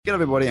Good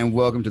everybody, and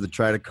welcome to the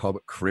Trader Cobb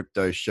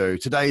Crypto Show.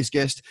 Today's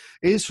guest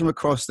is from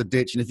across the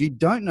ditch, and if you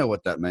don't know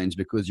what that means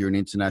because you're an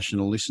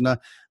international listener,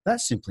 that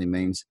simply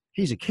means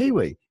he's a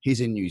Kiwi. He's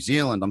in New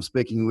Zealand. I'm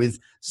speaking with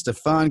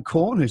Stefan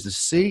Korn, who's the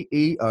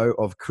CEO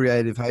of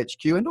Creative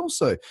HQ, and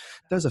also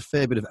does a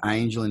fair bit of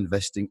angel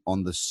investing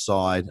on the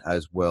side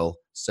as well,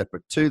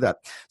 separate to that.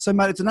 So,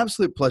 mate, it's an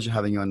absolute pleasure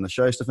having you on the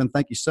show, Stefan.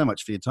 Thank you so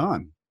much for your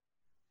time.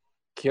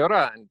 Kia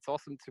ora, and it's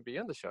awesome to be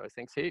on the show.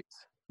 Thanks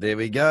heaps. There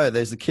we go.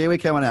 There's the Kiwi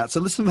coming out. So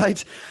listen,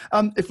 mate,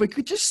 if we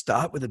could just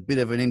start with a bit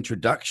of an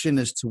introduction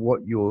as to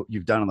what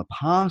you've done in the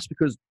past,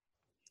 because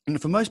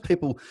for most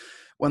people,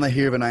 when they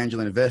hear of an angel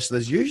investor,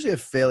 there's usually a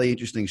fairly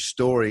interesting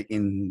story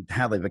in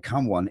how they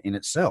become one in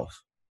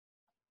itself.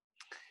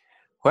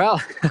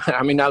 Well,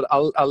 I mean,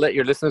 I'll let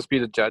your listeners be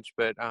the judge,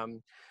 but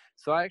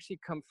so I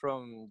actually come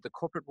from the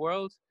corporate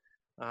world.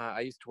 I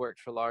used to work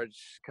for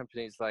large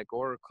companies like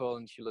Oracle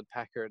and Hewlett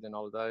Packard and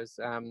all of those.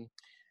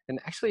 And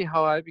actually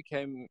how I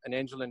became an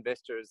angel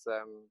investor is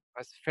I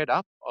was fed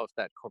up of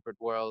that corporate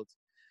world.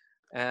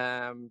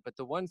 But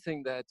the one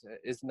thing that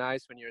is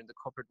nice when you're in the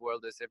corporate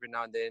world is every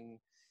now and then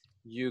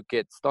you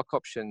get stock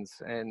options.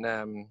 And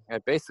I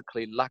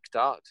basically lucked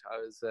out. I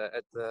was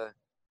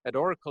at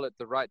Oracle at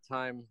the right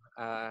time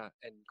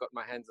and got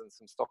my hands on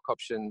some stock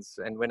options.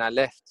 And when I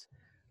left,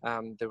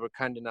 they were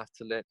kind enough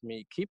to let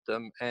me keep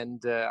them.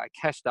 And I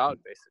cashed out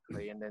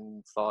basically and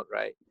then thought,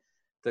 right,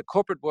 the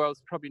corporate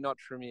world's probably not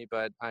for me,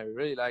 but I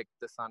really like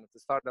the sound of the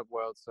startup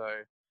world. So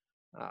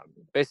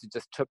basically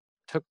just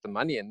took the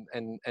money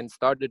and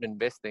started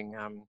investing.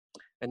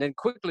 And then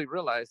quickly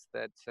realized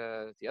that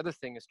the other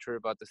thing is true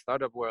about the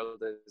startup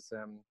world is,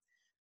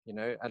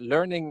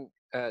 learning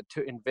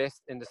to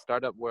invest in the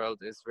startup world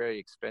is very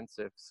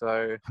expensive.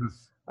 So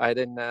I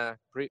then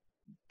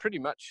pretty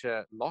much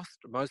lost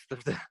most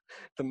of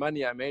the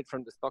money I made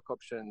from the stock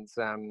options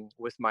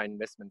with my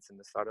investments in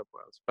the startup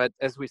world. But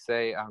as we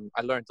say,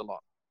 I learned a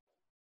lot.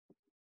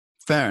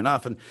 Fair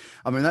enough. And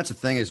I mean, that's the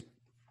thing is,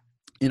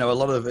 a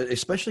lot of it,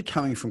 especially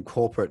coming from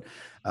corporate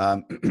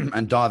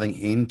and diving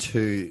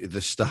into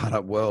the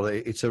startup world,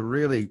 it's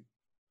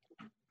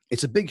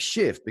a big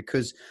shift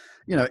because,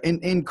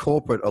 in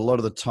corporate, a lot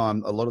of the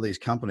time, a lot of these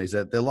companies,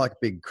 they're like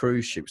big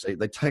cruise ships.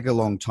 They take a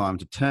long time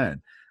to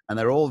turn. And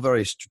they're all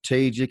very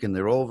strategic and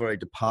they're all very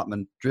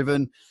department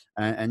driven.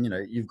 And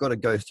you've got to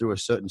go through a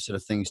certain set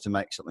of things to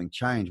make something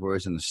change.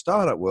 Whereas in the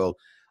startup world,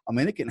 I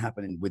mean, it can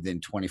happen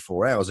within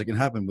 24 hours. It can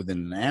happen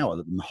within an hour.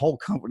 The whole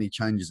company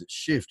changes its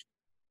shift.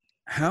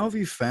 How have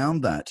you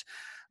found that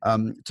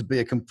to be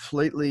a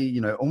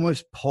completely,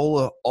 almost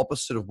polar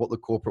opposite of what the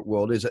corporate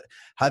world is?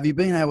 Have you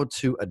been able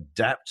to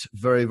adapt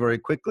very, very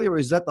quickly? Or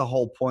is that the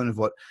whole point of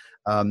what,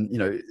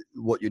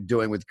 what you're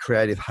doing with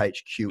Creative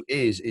HQ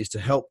is to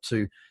help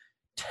to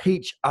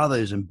teach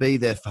others and be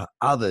there for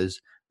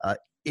others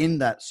in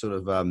that sort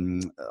of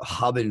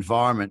hub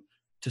environment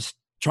to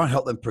try and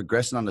help them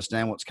progress and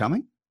understand what's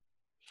coming?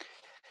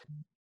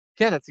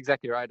 Yeah, that's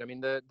exactly right. I mean,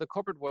 the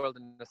corporate world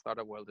and the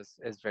startup world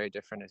is very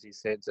different, as you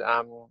said.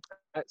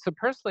 So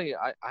personally,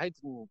 I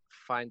didn't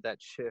find that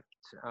shift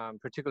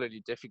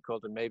particularly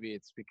difficult, and maybe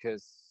it's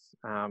because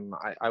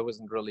I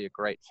wasn't really a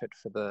great fit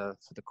for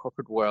the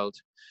corporate world.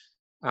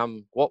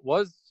 What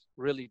was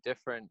really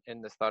different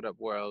in the startup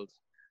world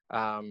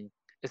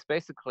is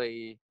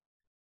basically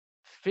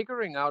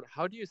figuring out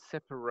how do you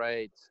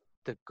separate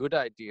the good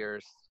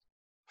ideas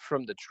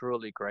from the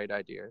truly great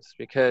ideas,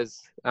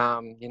 because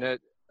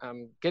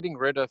getting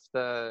rid of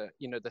the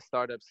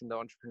startups and the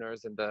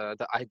entrepreneurs and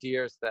the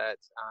ideas that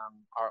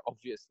are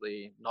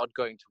obviously not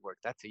going to work,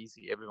 that's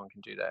easy, everyone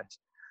can do that.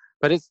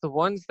 But it's the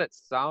ones that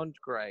sound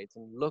great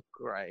and look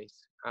great,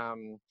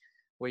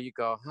 where you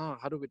go,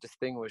 how do we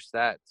distinguish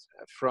that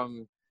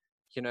from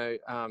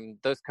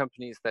those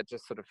companies that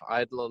just sort of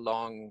idle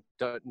along,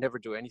 never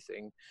do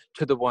anything,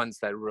 to the ones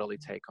that really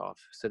take off.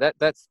 So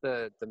that's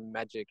the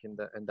magic and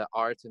the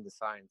art and the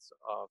science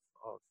of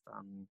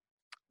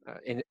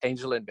in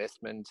angel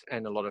investment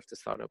and a lot of the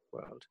startup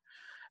world.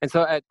 And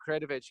so at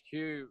Creative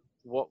HQ,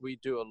 what we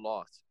do a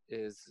lot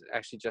is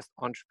actually just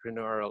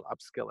entrepreneurial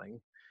upskilling,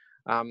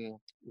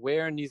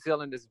 where New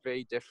Zealand is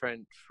very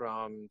different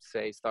from,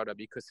 say, startup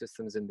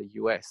ecosystems in the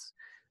US,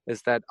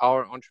 is that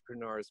our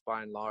entrepreneurs,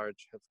 by and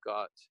large, have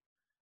got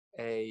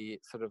a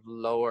sort of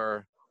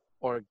lower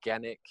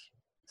organic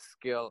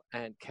skill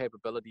and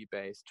capability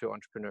base to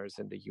entrepreneurs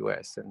in the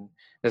US. And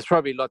there's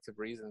probably lots of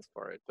reasons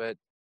for it, but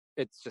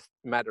it's just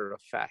a matter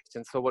of fact.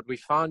 And so what we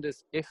found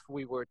is if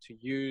we were to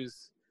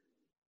use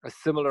a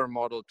similar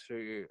model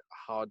to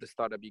how the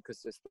startup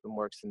ecosystem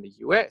works in the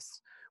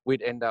US,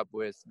 we'd end up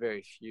with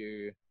very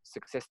few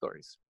success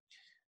stories.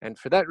 And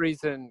for that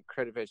reason,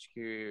 Creative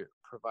HQ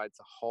provides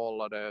a whole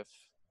lot of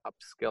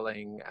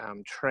upskilling,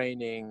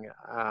 training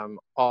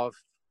of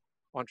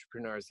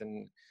entrepreneurs.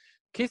 And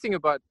key thing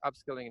about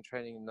upskilling and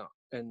training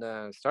in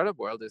the startup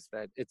world is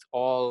that it's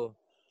all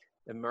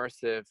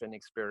immersive and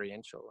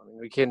experiential. I mean,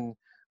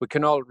 we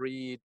can all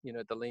read,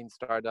 the Lean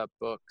Startup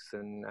books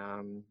and,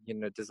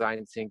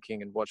 design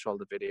thinking and watch all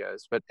the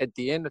videos. But at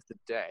the end of the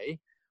day,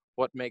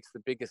 what makes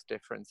the biggest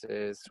difference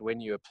is when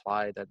you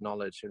apply that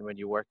knowledge and when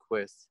you work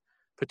with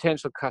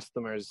potential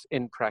customers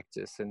in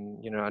practice and,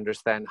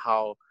 understand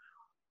how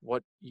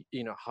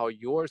how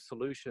your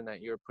solution that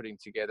you're putting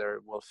together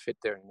will fit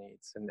their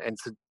needs.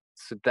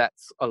 So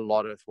that's a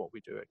lot of what we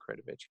do at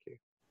Creative HQ.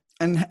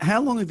 And how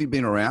long have you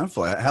been around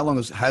for? How long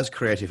has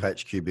Creative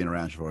HQ been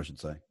around for, I should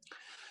say?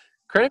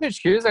 Creative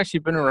HQ has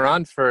actually been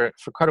around for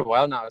quite a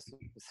while now. It's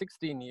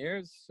 16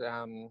 years.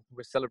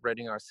 We're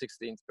celebrating our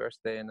 16th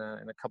birthday in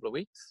a couple of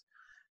weeks.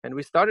 And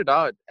we started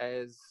out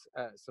as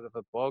sort of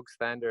a bog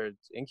standard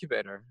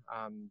incubator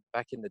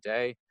back in the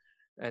day.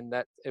 And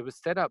that it was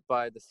set up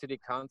by the city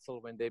council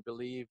when they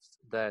believed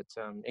that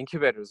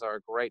incubators are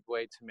a great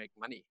way to make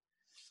money.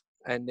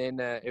 And then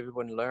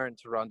everyone learned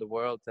around the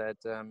world that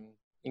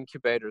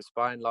incubators,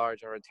 by and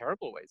large, are a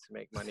terrible way to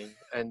make money,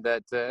 and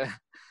that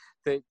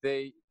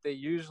they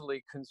usually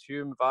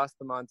consume vast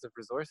amounts of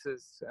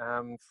resources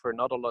for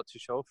not a lot to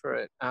show for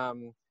it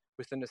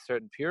within a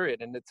certain period.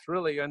 And it's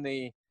really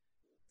only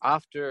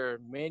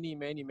after many,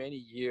 many,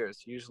 many years,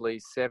 usually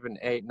 7,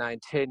 8, 9,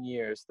 10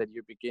 years, that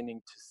you're beginning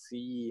to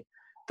see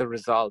the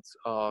results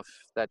of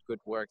that good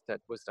work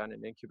that was done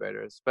in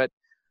incubators. But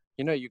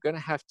you're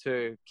going to have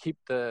to keep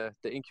the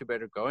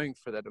incubator going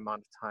for that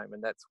amount of time,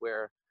 and that's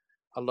where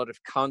a lot of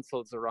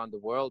councils around the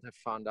world have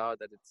found out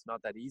that it's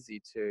not that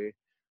easy to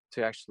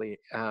actually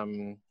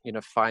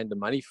find the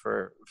money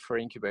for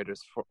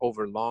incubators for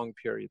over long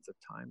periods of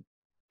time.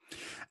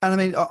 And I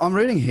mean, I'm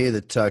reading here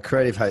that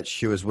Creative HQ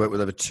has worked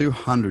with over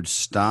 200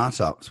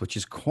 startups, which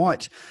is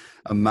quite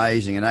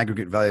amazing. An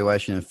aggregate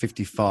valuation of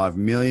 55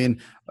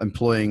 million,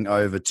 employing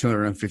over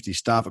 250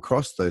 staff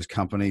across those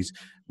companies,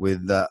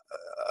 with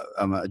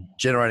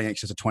generating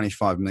excess of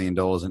 $25 million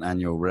in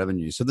annual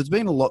revenue. So there's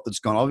been a lot that's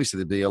gone. Obviously,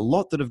 there'd be a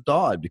lot that have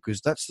died,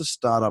 because that's the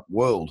startup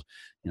world.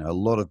 A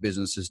lot of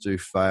businesses do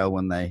fail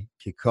when they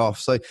kick off.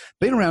 So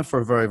been around for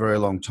a very, very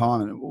long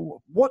time.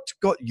 What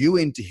got you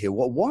into here?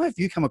 Why have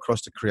you come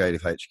across to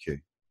Creative HQ?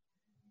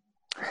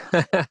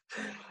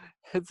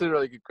 It's a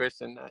really good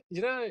question.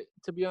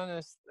 To be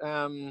honest,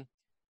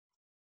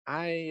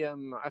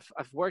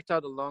 I've worked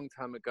out a long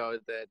time ago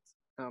that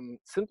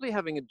simply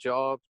having a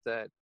job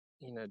that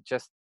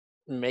just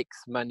makes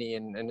money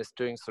and is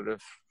doing sort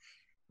of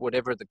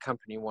whatever the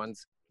company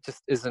wants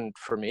just isn't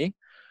for me.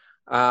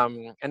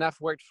 And I've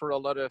worked for a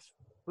lot of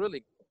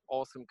really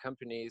awesome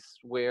companies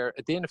where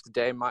at the end of the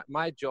day,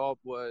 my job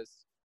was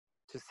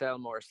to sell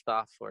more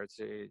stuff or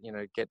to,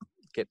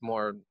 get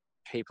more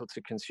people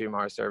to consume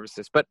our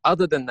services. But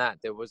other than that,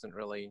 there wasn't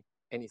really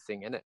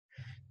anything in it.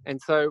 And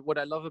so what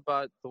I love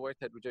about the work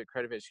that we do at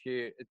Creative HQ,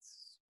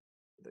 it's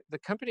the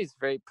company is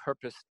very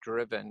purpose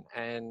driven,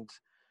 and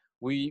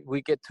we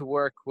get to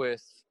work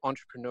with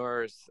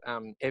entrepreneurs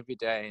every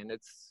day, and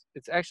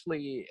it's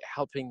actually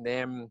helping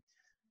them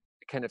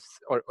kind of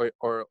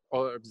or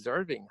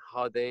observing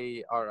how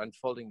they are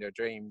unfolding their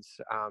dreams,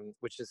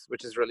 which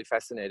is really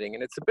fascinating.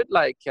 And it's a bit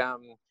like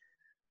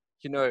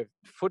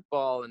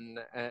football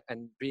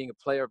and being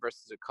a player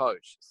versus a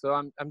coach. So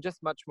I'm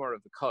just much more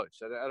of a coach.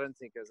 I don't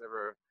think I was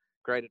ever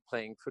great at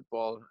playing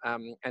football.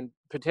 And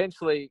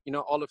potentially,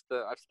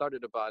 I've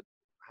started about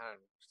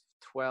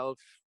 12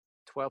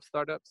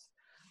 startups,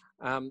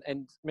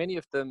 and many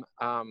of them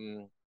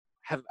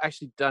have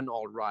actually done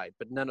all right,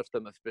 but none of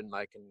them have been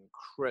like an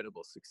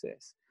incredible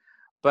success.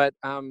 But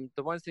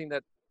the one thing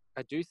that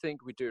I do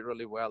think we do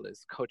really well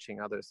is coaching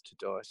others to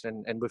do it,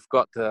 and we've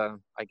got the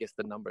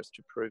numbers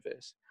to prove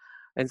it.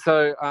 And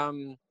so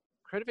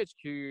Creative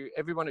HQ,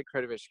 everyone at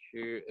Creative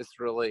HQ is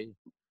really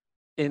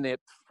in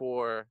it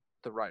for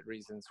the right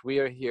reasons. We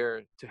are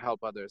here to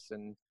help others,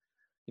 and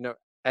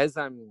as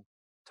I'm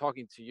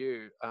talking to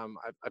you,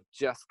 I've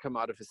just come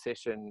out of a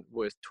session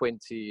with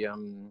 20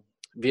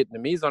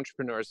 Vietnamese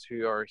entrepreneurs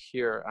who are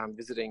here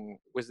visiting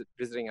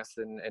us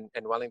in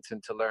Wellington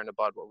to learn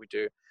about what we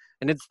do.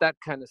 And it's that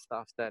kind of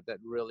stuff that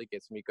really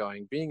gets me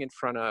going. Being in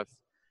front of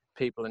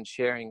people and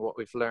sharing what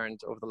we've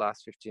learned over the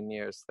last 15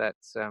 years, that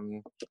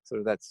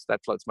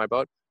floats my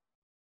boat.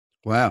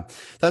 Wow,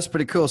 that's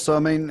pretty cool. So, I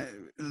mean,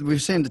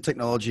 we've seen the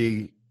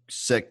technology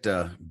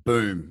sector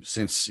boom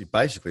since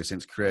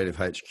Creative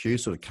HQ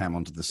sort of came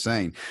onto the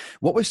scene.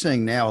 What we're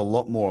seeing now a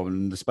lot more,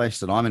 and the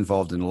space that I'm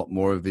involved in a lot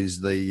more of, is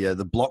the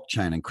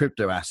blockchain and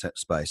crypto asset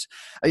space.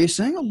 Are you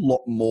seeing a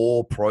lot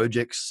more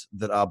projects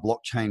that are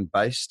blockchain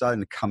based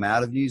starting to come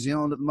out of New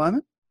Zealand at the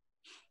moment?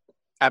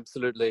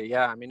 Absolutely,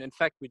 yeah. I mean, in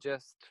fact, we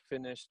just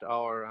finished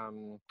our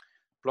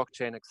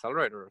blockchain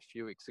accelerator a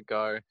few weeks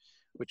ago,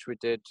 which we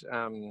did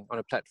on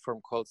a platform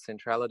called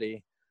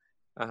Centrality.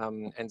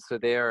 And so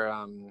they're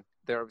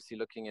obviously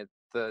looking at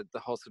the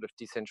whole sort of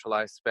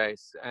decentralized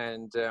space,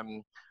 and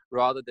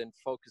rather than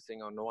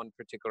focusing on one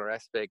particular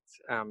aspect,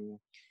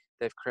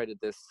 they've created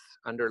this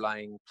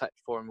underlying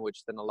platform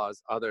which then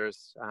allows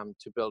others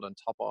to build on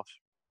top of.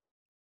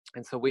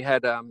 And so we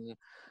had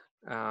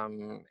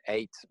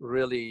 8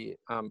 really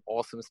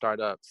awesome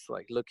startups,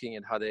 like looking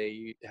at how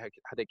they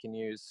can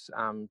use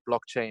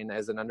blockchain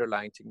as an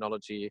underlying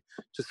technology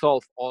to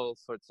solve all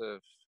sorts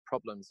of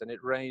problems. And it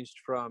ranged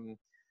from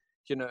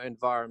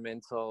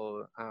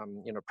environmental,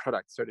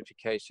 product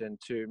certification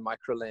to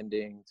micro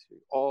lending to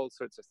all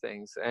sorts of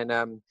things.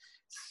 And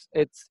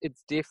it's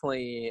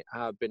definitely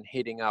been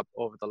heating up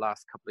over the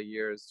last couple of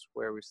years,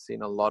 where we've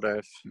seen a lot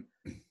of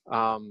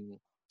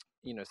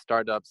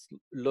startups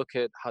look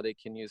at how they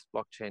can use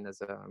blockchain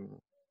as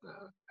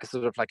a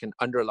sort of like an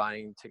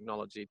underlying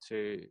technology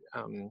to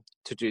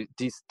do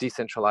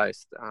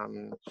decentralized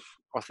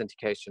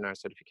authentication or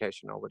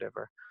certification or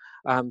whatever.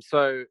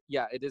 So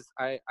yeah, it is.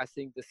 I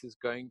think this is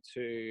going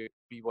to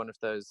be one of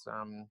those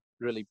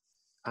really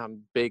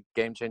big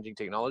game-changing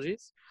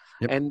technologies.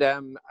 Yep. And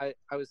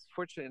I was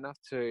fortunate enough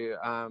to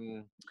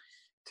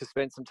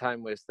spend some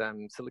time with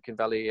Silicon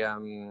Valley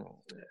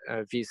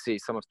VC,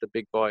 some of the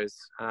big boys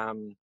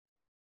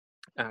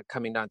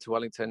coming down to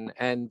Wellington,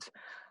 and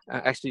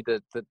actually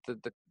the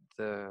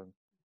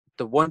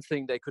one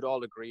thing they could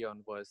all agree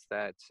on was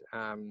that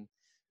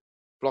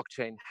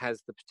blockchain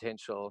has the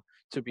potential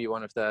to be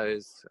one of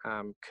those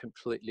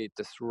completely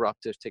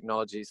disruptive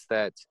technologies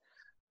that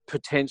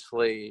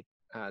potentially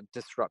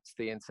disrupts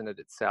the internet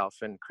itself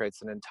and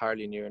creates an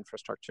entirely new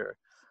infrastructure.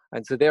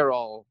 And so they're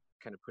all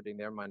kind of putting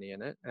their money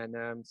in it, and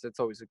so it's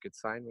always a good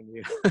sign when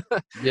you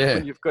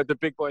when you've got the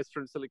big boys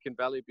from Silicon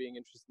Valley being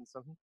interested in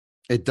something.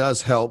 It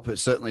does help. It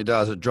certainly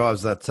does. It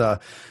drives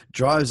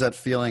that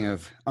feeling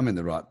of I'm in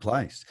the right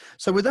place.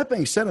 So with that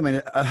being said, I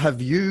mean,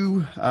 have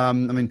you,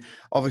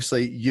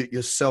 obviously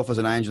yourself as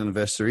an angel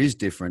investor is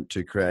different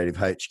to Creative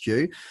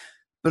HQ,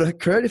 but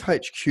Creative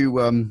HQ,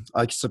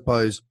 I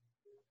suppose,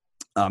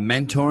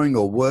 mentoring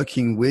or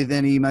working with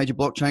any major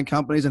blockchain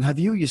companies, and have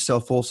you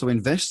yourself also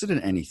invested in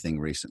anything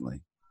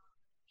recently?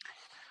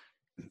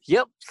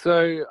 Yep.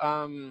 So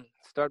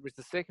start with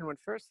the second one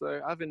first.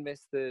 So I've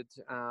invested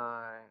in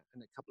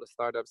a couple of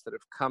startups that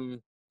have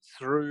come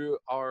through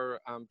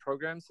our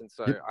programs, and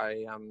so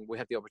we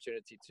have the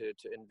opportunity to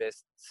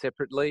invest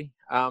separately.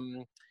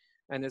 And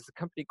there's a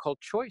company called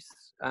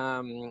Choice,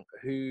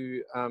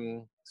 who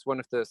is one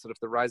of the sort of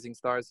the rising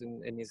stars in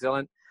New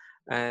Zealand.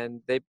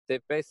 And they're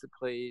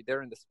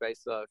in the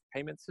space of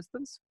payment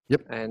systems.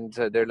 Yep. And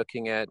they're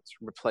looking at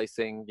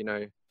replacing,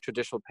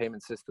 traditional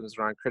payment systems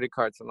around credit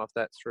cards and all of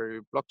that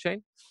through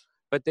blockchain.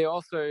 But they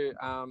also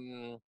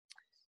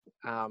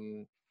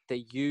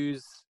they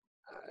use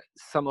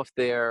some of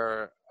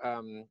their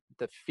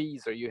the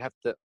fees, or you have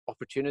the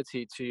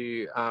opportunity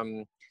to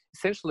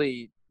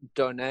essentially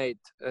donate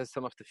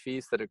some of the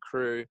fees that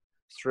accrue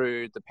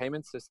through the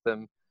payment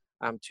system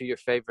to your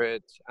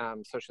favorite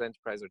social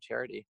enterprise or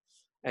charity.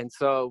 And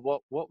so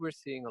what we're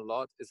seeing a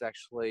lot is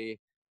actually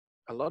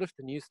a lot of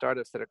the new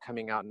startups that are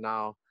coming out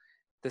now,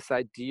 this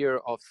idea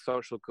of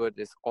social good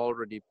is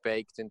already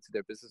baked into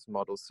their business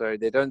model. So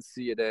they don't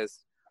see it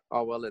as,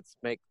 oh, well, let's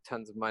make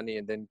tons of money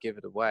and then give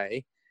it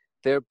away.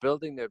 They're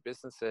building their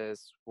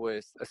businesses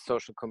with a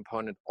social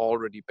component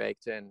already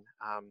baked in.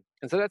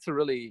 And so that's a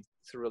really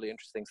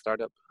interesting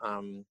startup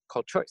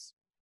called Choice.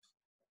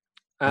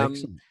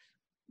 Excellent.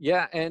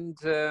 Yeah, and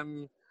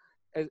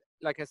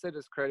like I said,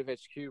 as Creative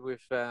HQ,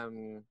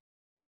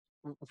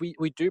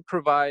 we do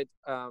provide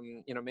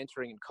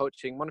mentoring and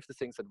coaching. One of the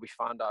things that we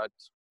found out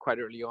quite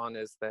early on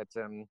is that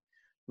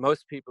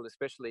most people,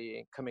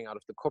 especially coming out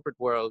of the corporate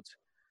world,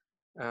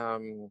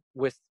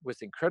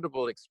 with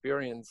incredible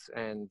experience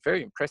and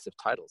very impressive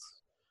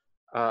titles,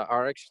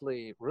 are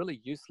actually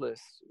really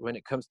useless when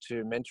it comes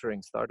to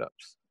mentoring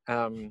startups.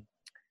 And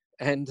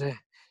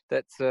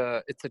it's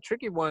a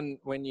tricky one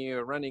when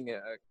you're running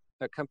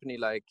a company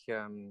like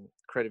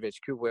Creative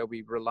HQ, where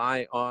we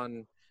rely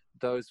on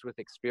those with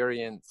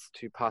experience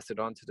to pass it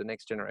on to the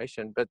next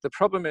generation. But the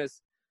problem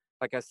is,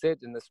 like I said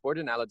in the sport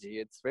analogy,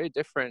 it's very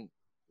different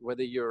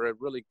whether you're a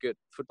really good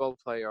football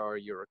player or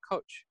you're a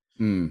coach.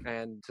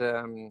 And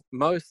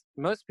most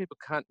people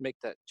can't make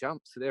that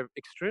jump. So they're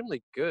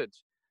extremely good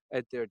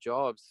at their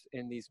jobs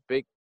in these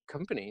big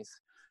companies,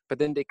 but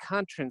then they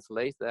can't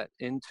translate that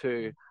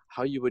into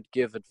how you would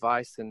give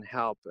advice and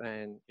help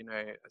and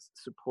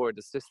support,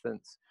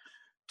 assistance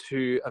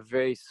to a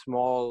very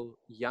small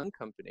young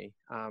company.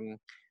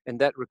 And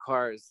that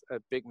requires a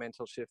big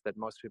mental shift that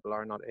most people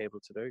are not able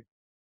to do.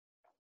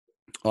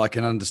 I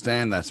can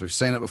understand that. So we've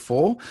seen it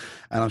before,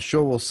 and I'm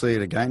sure we'll see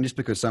it again. Just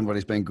because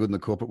somebody's been good in the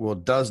corporate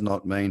world does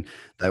not mean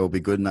they will be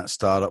good in that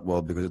startup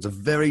world, because it's a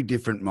very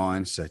different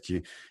mindset.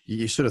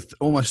 You sort of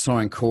almost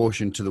throwing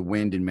caution to the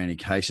wind in many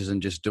cases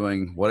and just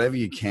doing whatever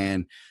you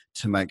can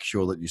to make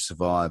sure that you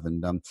survive.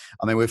 And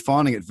we're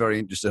finding it very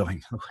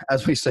interesting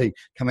as we see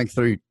coming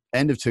through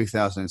end of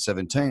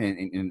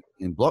 2017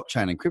 in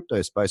blockchain and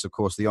crypto space. Of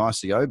course, the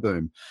ICO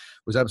boom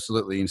was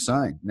absolutely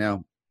insane.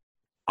 Now,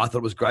 I thought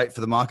it was great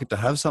for the market to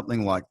have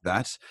something like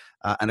that,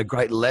 and a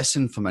great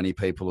lesson for many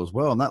people as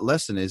well. And that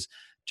lesson is,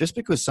 just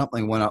because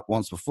something went up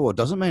once before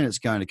doesn't mean it's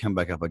going to come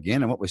back up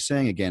again. And what we're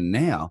seeing again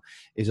now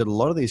is that a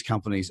lot of these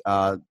companies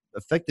are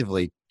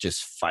effectively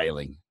just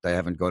failing. They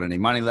haven't got any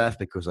money left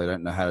because they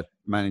don't know how to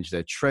manage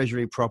their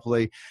treasury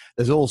properly.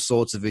 There's all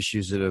sorts of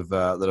issues that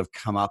have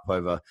come up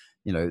over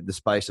the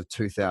space of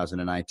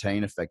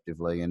 2018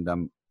 effectively.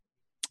 And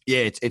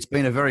Yeah, it's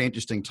been a very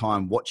interesting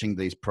time watching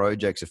these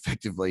projects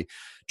effectively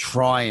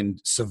try and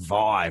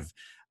survive.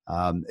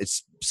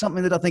 It's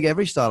something that I think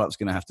every startup's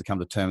going to have to come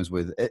to terms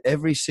with.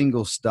 Every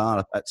single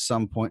startup at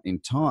some point in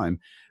time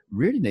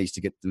really needs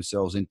to get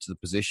themselves into the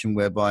position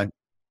whereby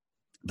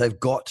they've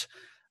got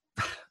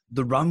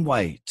the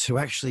runway to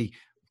actually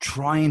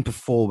try and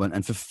perform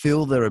and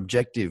fulfill their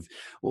objective.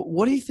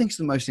 What do you think is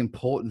the most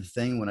important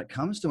thing when it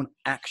comes to an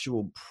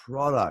actual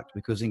product?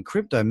 Because in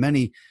crypto,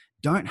 many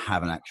don't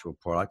have an actual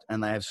product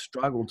and they have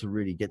struggled to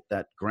really get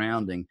that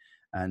grounding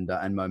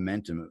and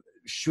momentum.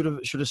 Should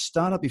a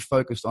startup be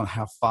focused on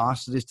how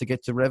fast it is to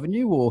get to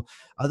revenue, or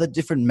are there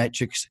different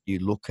metrics you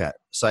look at,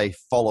 say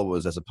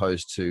followers as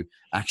opposed to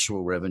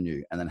actual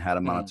revenue, and then how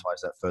to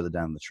monetize that further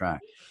down the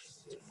track?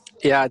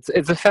 Yeah,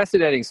 it's a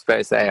fascinating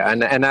space,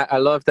 and I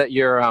love that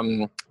you're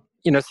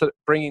sort of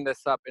bringing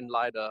this up in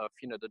light of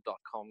the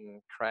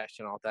 .com crash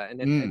and all that,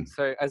 and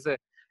so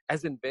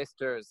as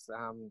investors,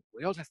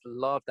 we all just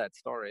love that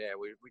story.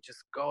 We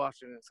just go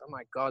after it and say, oh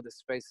my god, this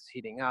space is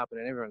heating up,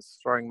 and then everyone's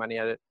throwing money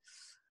at it,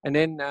 and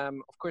then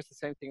of course the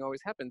same thing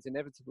always happens.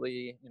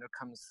 Inevitably,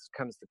 comes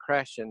the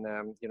crash, and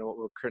what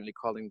we're currently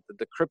calling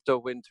the crypto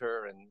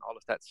winter and all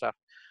of that stuff,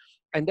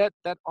 and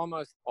that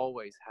almost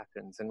always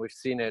happens, and we've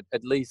seen it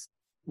at least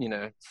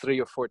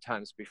 3 or 4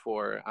 times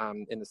before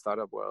in the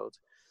startup world.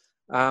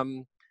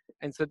 And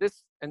so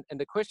and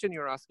the question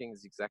you're asking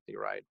is exactly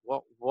right.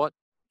 What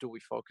do we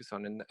focus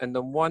on? And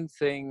the one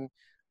thing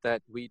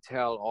that we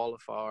tell all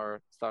of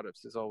our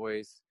startups is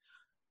always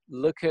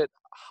look at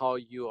how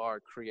you are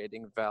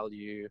creating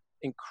value,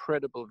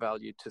 incredible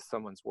value to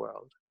someone's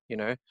world,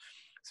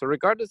 So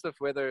regardless of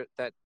whether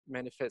that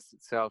manifests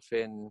itself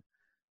in,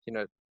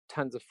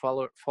 tons of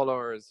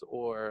followers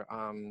or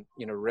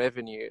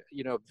revenue,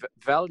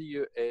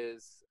 value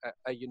is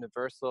a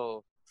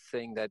universal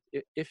thing that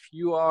if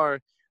you are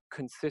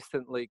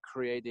consistently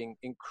creating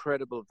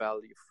incredible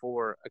value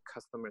for a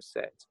customer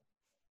set,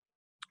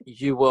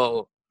 you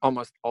will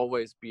almost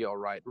always be all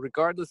right,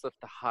 regardless of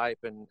the hype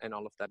and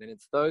all of that. And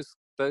it's those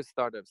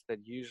startups that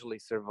usually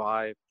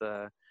survive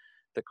the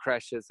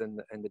crashes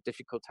and the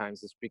difficult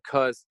times, is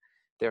because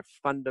they're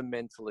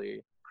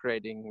fundamentally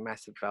creating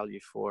massive value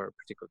for a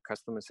particular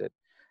customer set.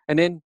 And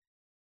then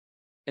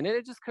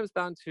it just comes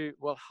down to,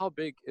 well, how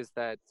big is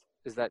that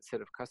set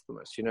of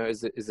customers?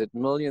 Is it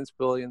millions,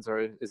 billions,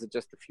 or is it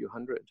just a few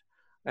hundred?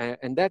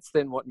 And that's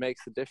then what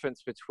makes the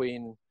difference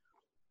between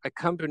a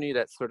company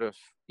that sort of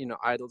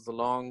idles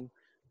along,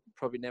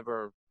 probably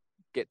never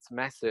gets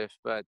massive,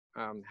 but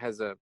has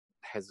a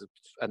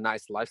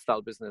nice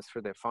lifestyle business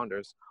for their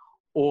founders,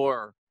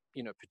 or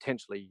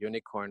potentially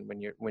unicorn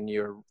when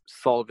you're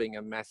solving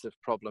a massive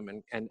problem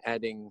and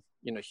adding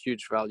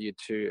huge value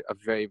to a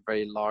very,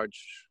 very large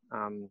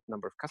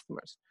number of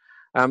customers.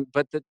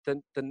 But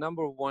the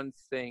number one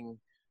thing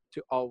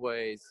to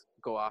always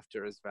go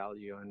after is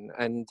value,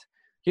 and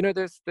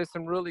there's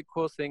some really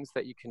cool things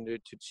that you can do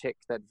to check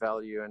that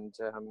value. And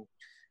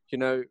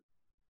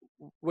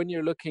when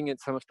you're looking at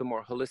some of the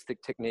more holistic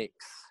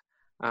techniques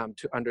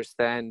to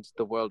understand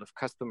the world of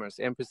customers,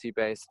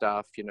 empathy-based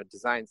stuff,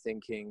 design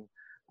thinking,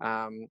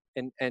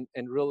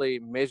 and really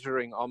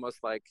measuring almost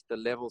like the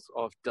levels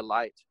of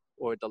delight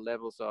or the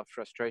levels of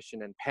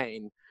frustration and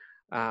pain,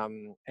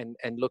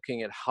 and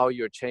looking at how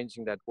you're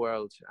changing that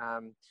world.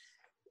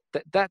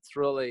 That's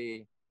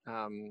really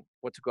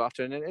what to go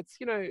after. And it's,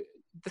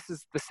 this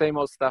is the same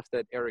old stuff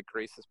that Eric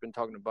Ries has been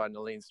talking about in the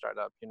Lean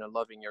Startup,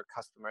 loving your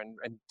customer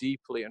and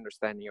deeply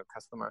understanding your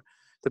customer.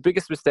 The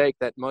biggest mistake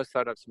that most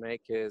startups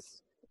make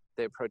is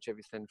they approach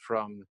everything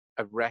from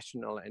a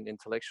rational and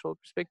intellectual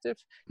perspective.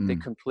 They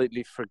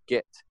completely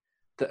forget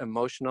the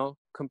emotional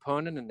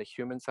component and the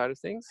human side of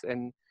things.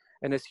 And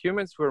as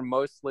humans, we're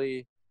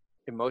mostly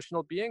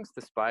emotional beings,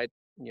 despite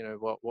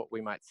what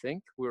we might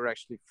think. We're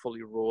actually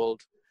fully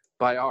ruled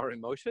by our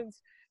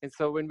emotions. And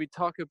so when we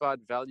talk about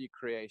value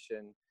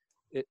creation,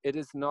 it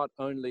is not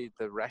only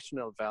the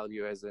rational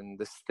value, as in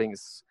this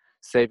thing's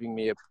saving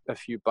me a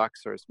few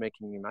bucks or it's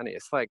making me money.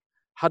 It's like,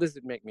 how does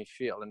it make me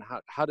feel, and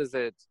how does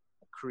it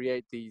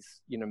create these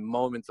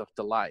moments of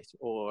delight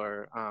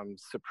or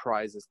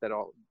surprises that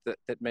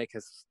make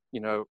us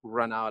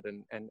run out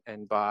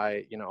and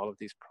buy all of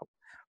these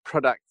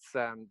products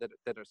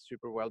that are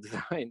super well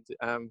designed,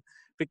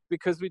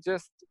 because we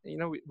just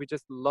we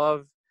just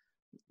love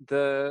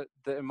the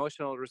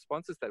emotional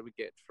responses that we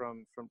get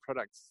from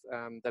products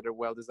that are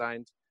well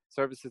designed,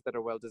 services that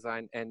are well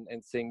designed, and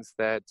things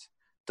that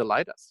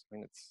delight us. I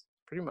mean, it's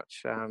pretty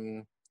much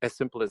as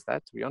simple as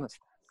that, to be honest.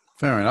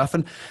 Fair enough.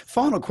 And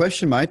final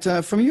question, mate,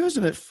 from you as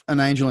an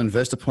angel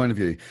investor point of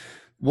view,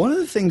 what are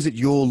the things that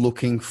you're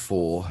looking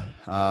for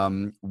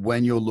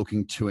when you're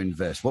looking to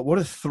invest? What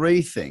are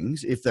 3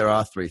 things, if there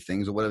are 3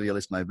 things or whatever your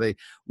list may be,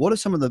 what are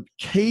some of the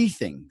key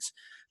things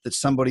that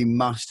somebody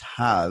must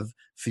have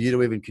for you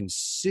to even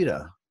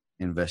consider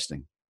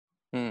investing?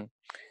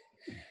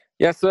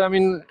 Yeah. So, I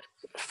mean,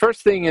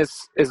 first thing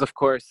is of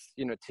course,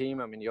 team.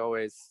 I mean, you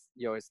always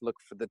look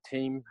for the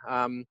team.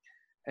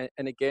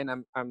 And again,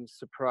 I'm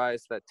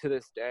surprised that to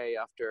this day,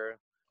 after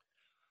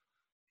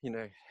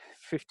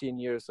 15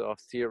 years of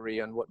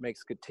theory on what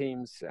makes good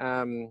teams.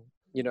 A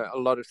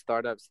lot of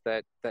startups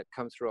that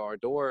come through our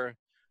door,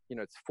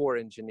 it's 4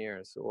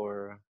 engineers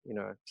or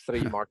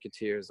 3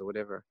 marketeers or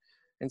whatever.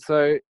 And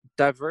so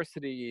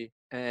diversity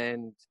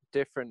and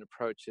different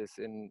approaches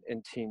in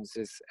teams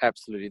is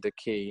absolutely the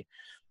key.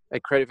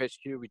 At Creative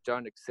HQ, we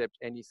don't accept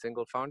any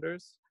single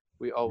founders.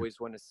 We always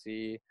want to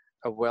see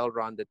a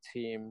well-rounded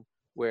team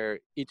where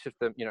each of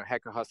them,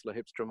 hacker, hustler,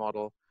 hipster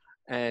model.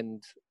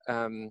 And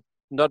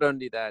not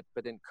only that,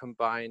 but then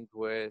combined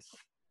with,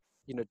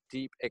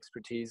 deep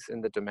expertise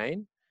in the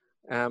domain.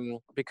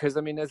 Because,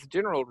 as a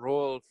general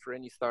rule for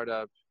any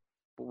startup,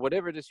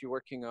 whatever it is you're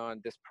working on,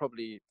 there's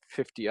probably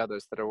 50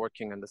 others that are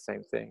working on the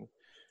same thing.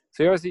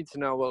 So you always need to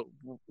know, well,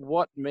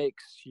 what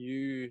makes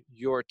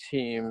your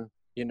team,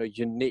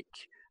 unique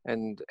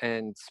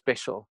and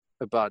special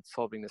about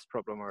solving this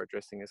problem or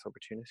addressing this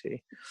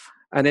opportunity.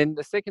 And then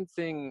the second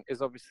thing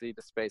is obviously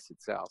the space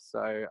itself.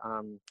 So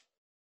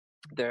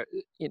there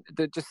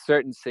are just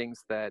certain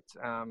things that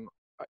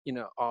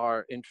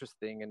are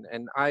interesting,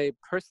 and I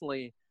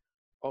personally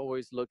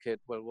always look at,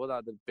 well, what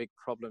are the big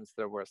problems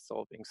that are worth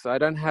solving? So I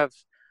don't have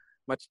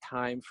much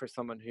time for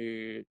someone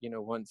who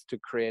wants to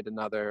create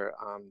another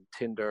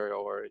Tinder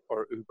or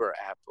Uber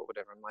app or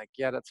whatever. I'm like,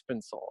 yeah, that's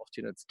been solved,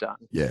 it's done.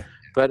 Yeah.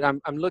 But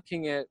I'm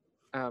looking at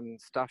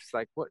stuff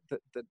like what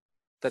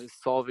that is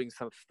solving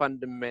some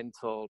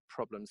fundamental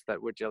problems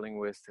that we're dealing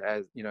with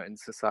as in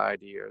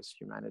society or as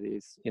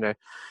humanities.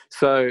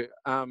 So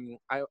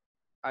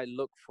I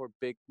look for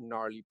big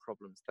gnarly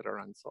problems that are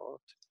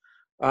unsolved.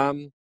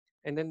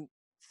 And then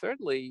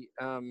thirdly,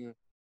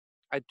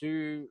 I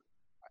do.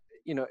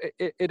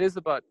 It is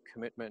about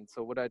commitment.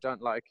 So what I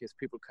don't like is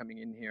people coming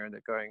in here and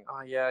they're going,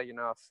 oh yeah,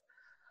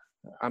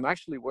 I'm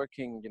actually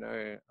working,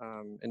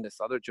 in this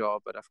other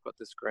job, but I've got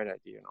this great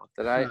idea,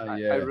 that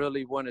I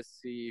really want to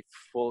see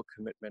full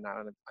commitment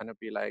on it. And I'd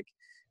be like,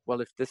 well,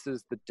 if this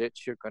is the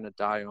ditch you're going to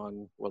die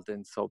on, well,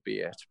 then so be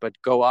it. But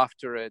go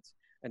after it.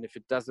 And if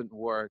it doesn't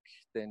work,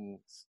 then,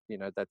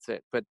 that's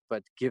it.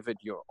 But give it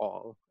your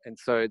all. And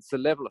so it's the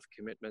level of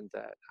commitment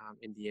that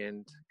in the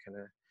end kind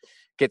of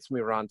gets me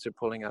around to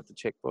pulling out the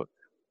checkbook.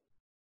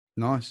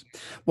 Nice.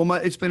 Well,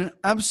 mate, it's been an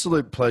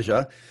absolute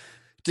pleasure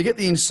to get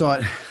the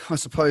insight, I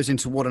suppose,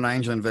 into what an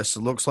angel investor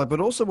looks like, but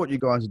also what you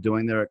guys are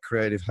doing there at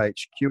Creative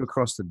HQ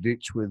across the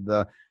ditch with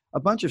a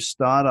bunch of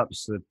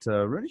startups that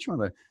are really trying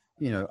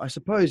to, I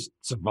suppose,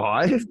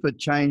 survive, but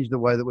change the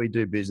way that we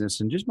do business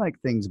and just make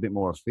things a bit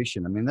more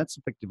efficient. That's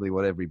effectively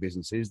what every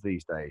business is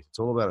these days. It's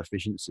all about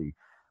efficiency.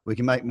 We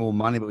can make more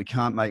money, but we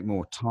can't make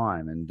more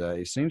time. And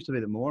it seems to be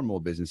that more and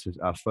more businesses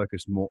are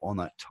focused more on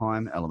that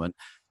time element.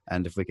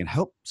 And if we can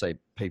help,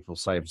 people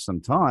save some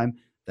time,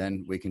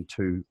 then we can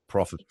too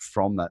profit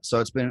from that. So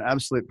it's been an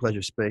absolute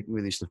pleasure speaking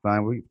with you,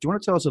 Stefan. Do you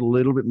want to tell us a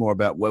little bit more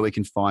about where we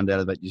can find out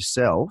about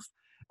yourself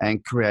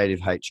and Creative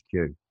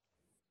HQ?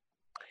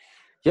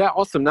 Yeah,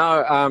 awesome.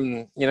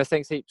 No,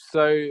 thanks heaps.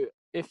 So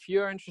if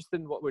you're interested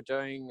in what we're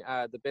doing,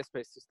 the best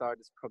place to start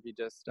is probably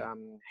just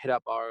hit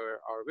up our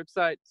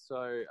website.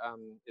 So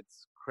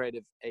it's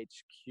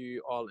creativehq,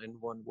 all in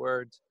one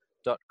word,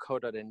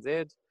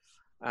 .co.nz.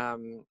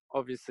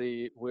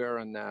 Obviously we're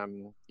on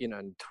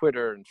on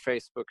Twitter and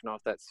Facebook and all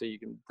of that, so you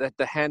can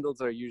the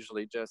handles are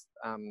usually just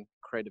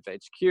Creative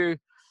HQ,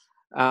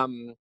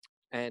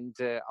 and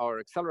our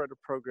accelerator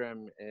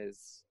program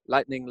is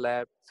Lightning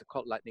Lab. It's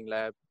called Lightning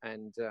Lab,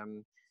 and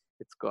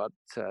it's got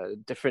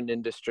different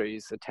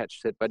industries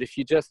attached to it. But if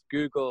you just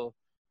Google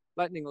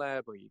Lightning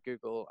Lab or you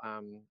Google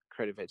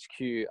Creative HQ,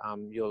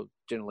 you'll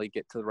generally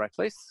get to the right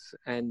place.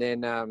 And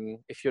then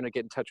if you want to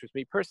get in touch with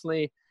me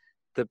personally,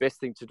 the best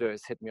thing to do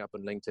is hit me up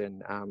on LinkedIn.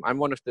 I'm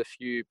one of the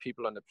few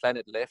people on the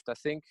planet left, I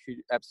think, who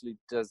absolutely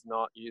does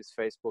not use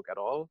Facebook at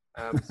all.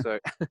 So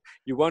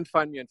you won't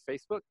find me on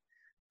Facebook,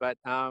 but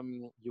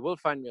you will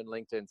find me on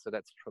LinkedIn. So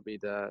that's probably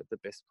the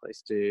best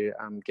place to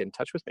get in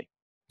touch with me.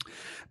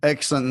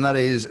 Excellent. And that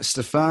is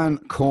Stefan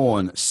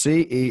Korn,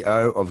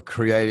 CEO of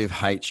Creative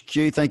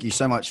HQ. Thank you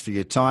so much for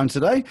your time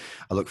today.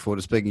 I look forward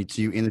to speaking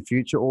to you in the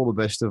future. All the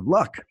best of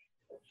luck.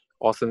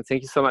 Awesome.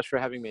 Thank you so much for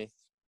having me.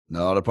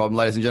 Not a problem,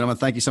 ladies and gentlemen.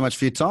 Thank you so much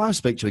for your time.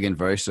 Speak to you again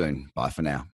very soon. Bye for now.